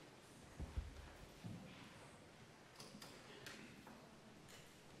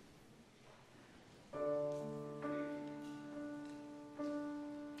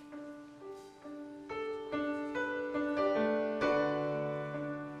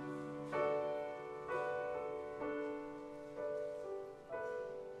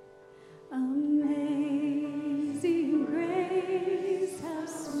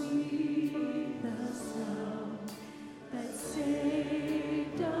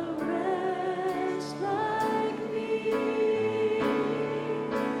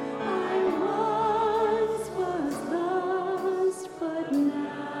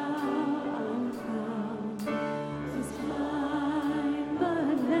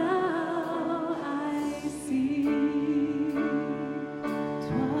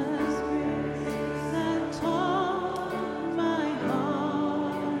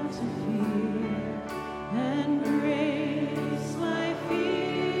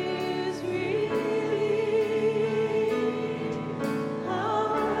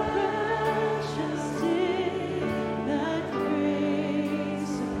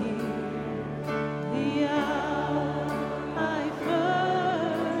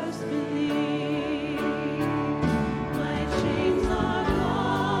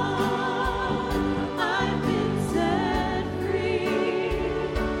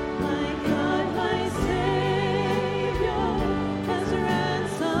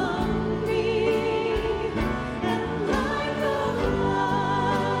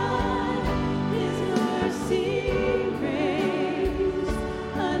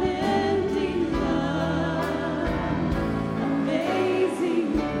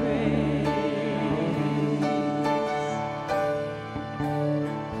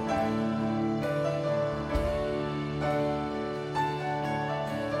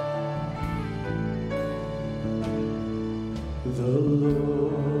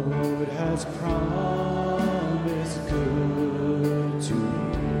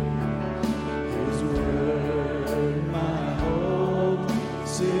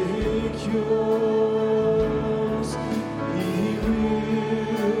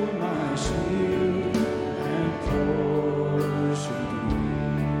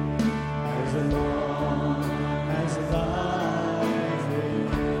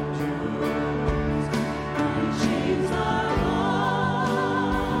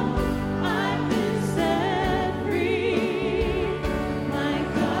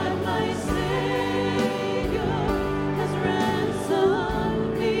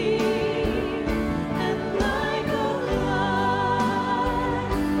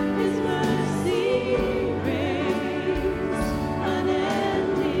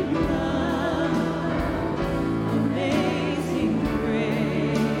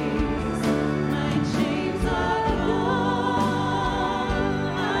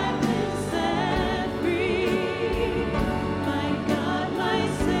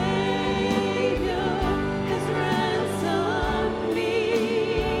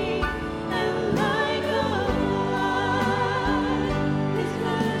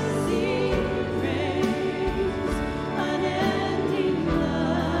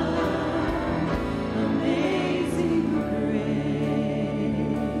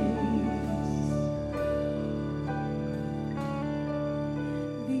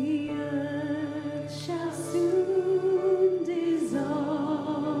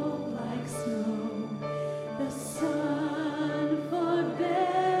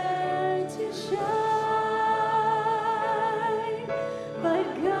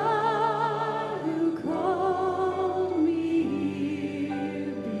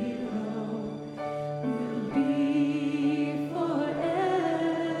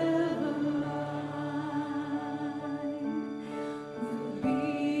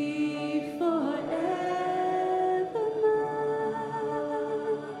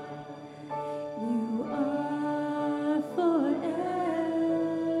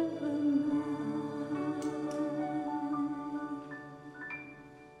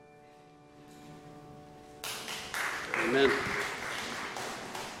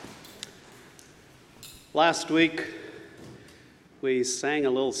 Last week, we sang a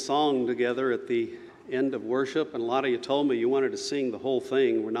little song together at the end of worship, and a lot of you told me you wanted to sing the whole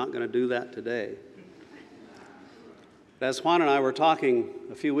thing. We're not going to do that today. As Juan and I were talking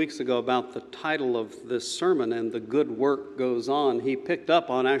a few weeks ago about the title of this sermon, and the good work goes on, he picked up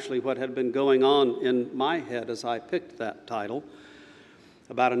on actually what had been going on in my head as I picked that title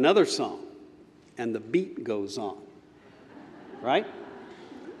about another song, and the beat goes on, right?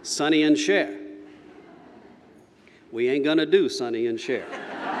 Sonny and Cher. We ain't gonna do Sonny and Cher.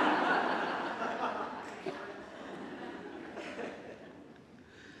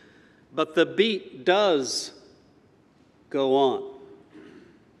 But the beat does go on.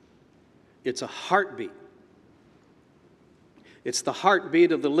 It's a heartbeat. It's the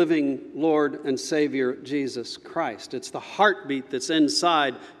heartbeat of the living Lord and Savior Jesus Christ. It's the heartbeat that's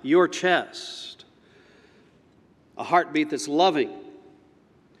inside your chest. A heartbeat that's loving.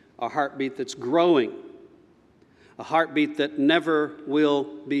 A heartbeat that's growing. A heartbeat that never will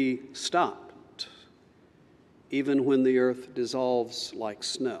be stopped, even when the earth dissolves like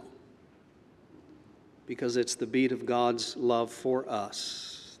snow. Because it's the beat of God's love for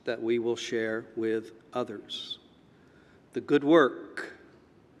us that we will share with others. The good work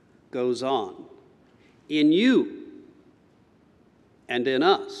goes on in you and in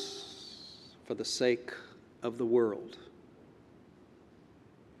us for the sake of the world.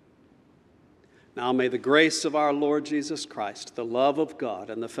 Now may the grace of our Lord Jesus Christ, the love of God,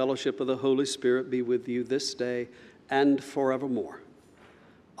 and the fellowship of the Holy Spirit be with you this day and forevermore.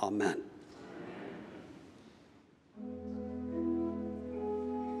 Amen.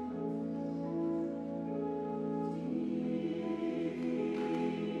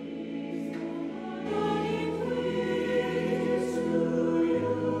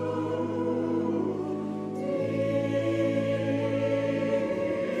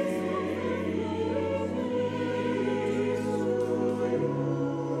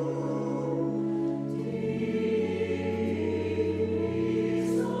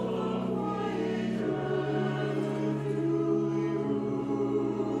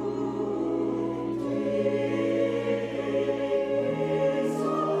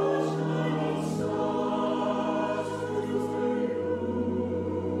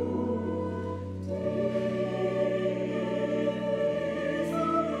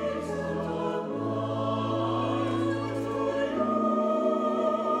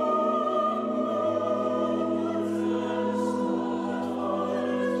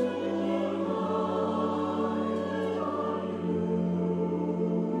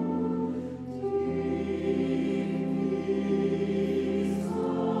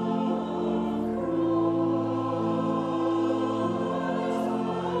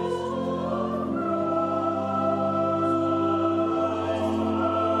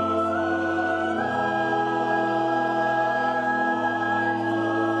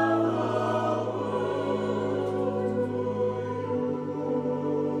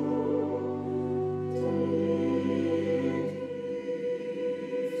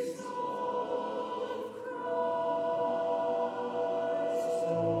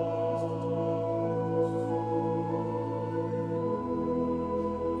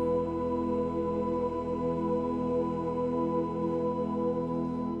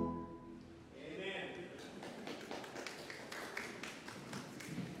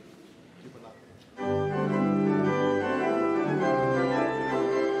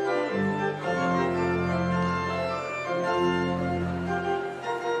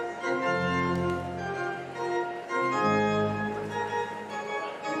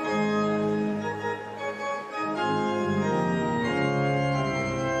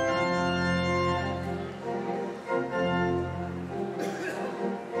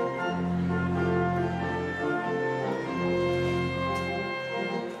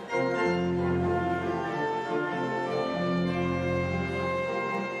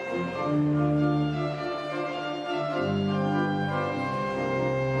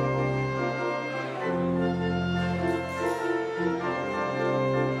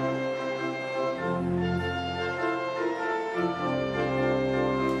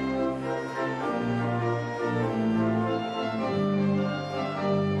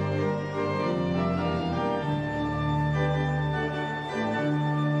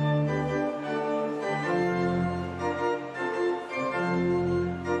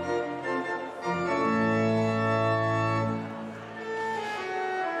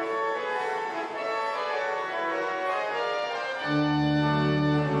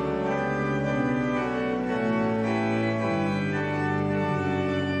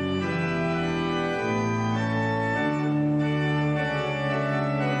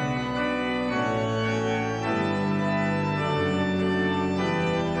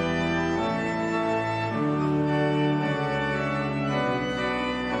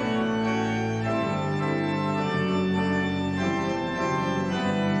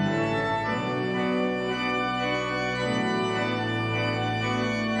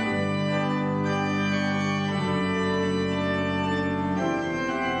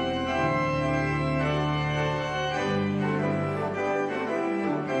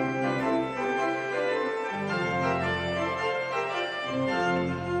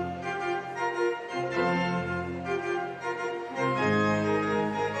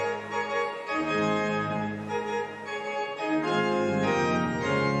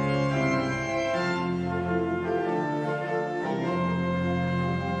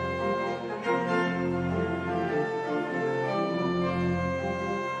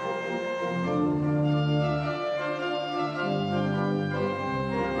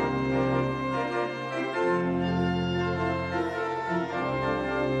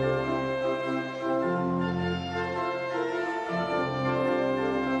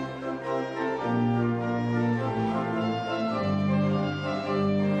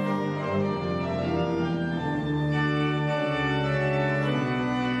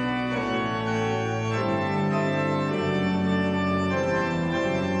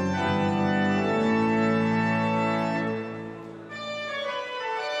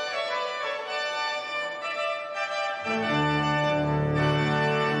 Amen.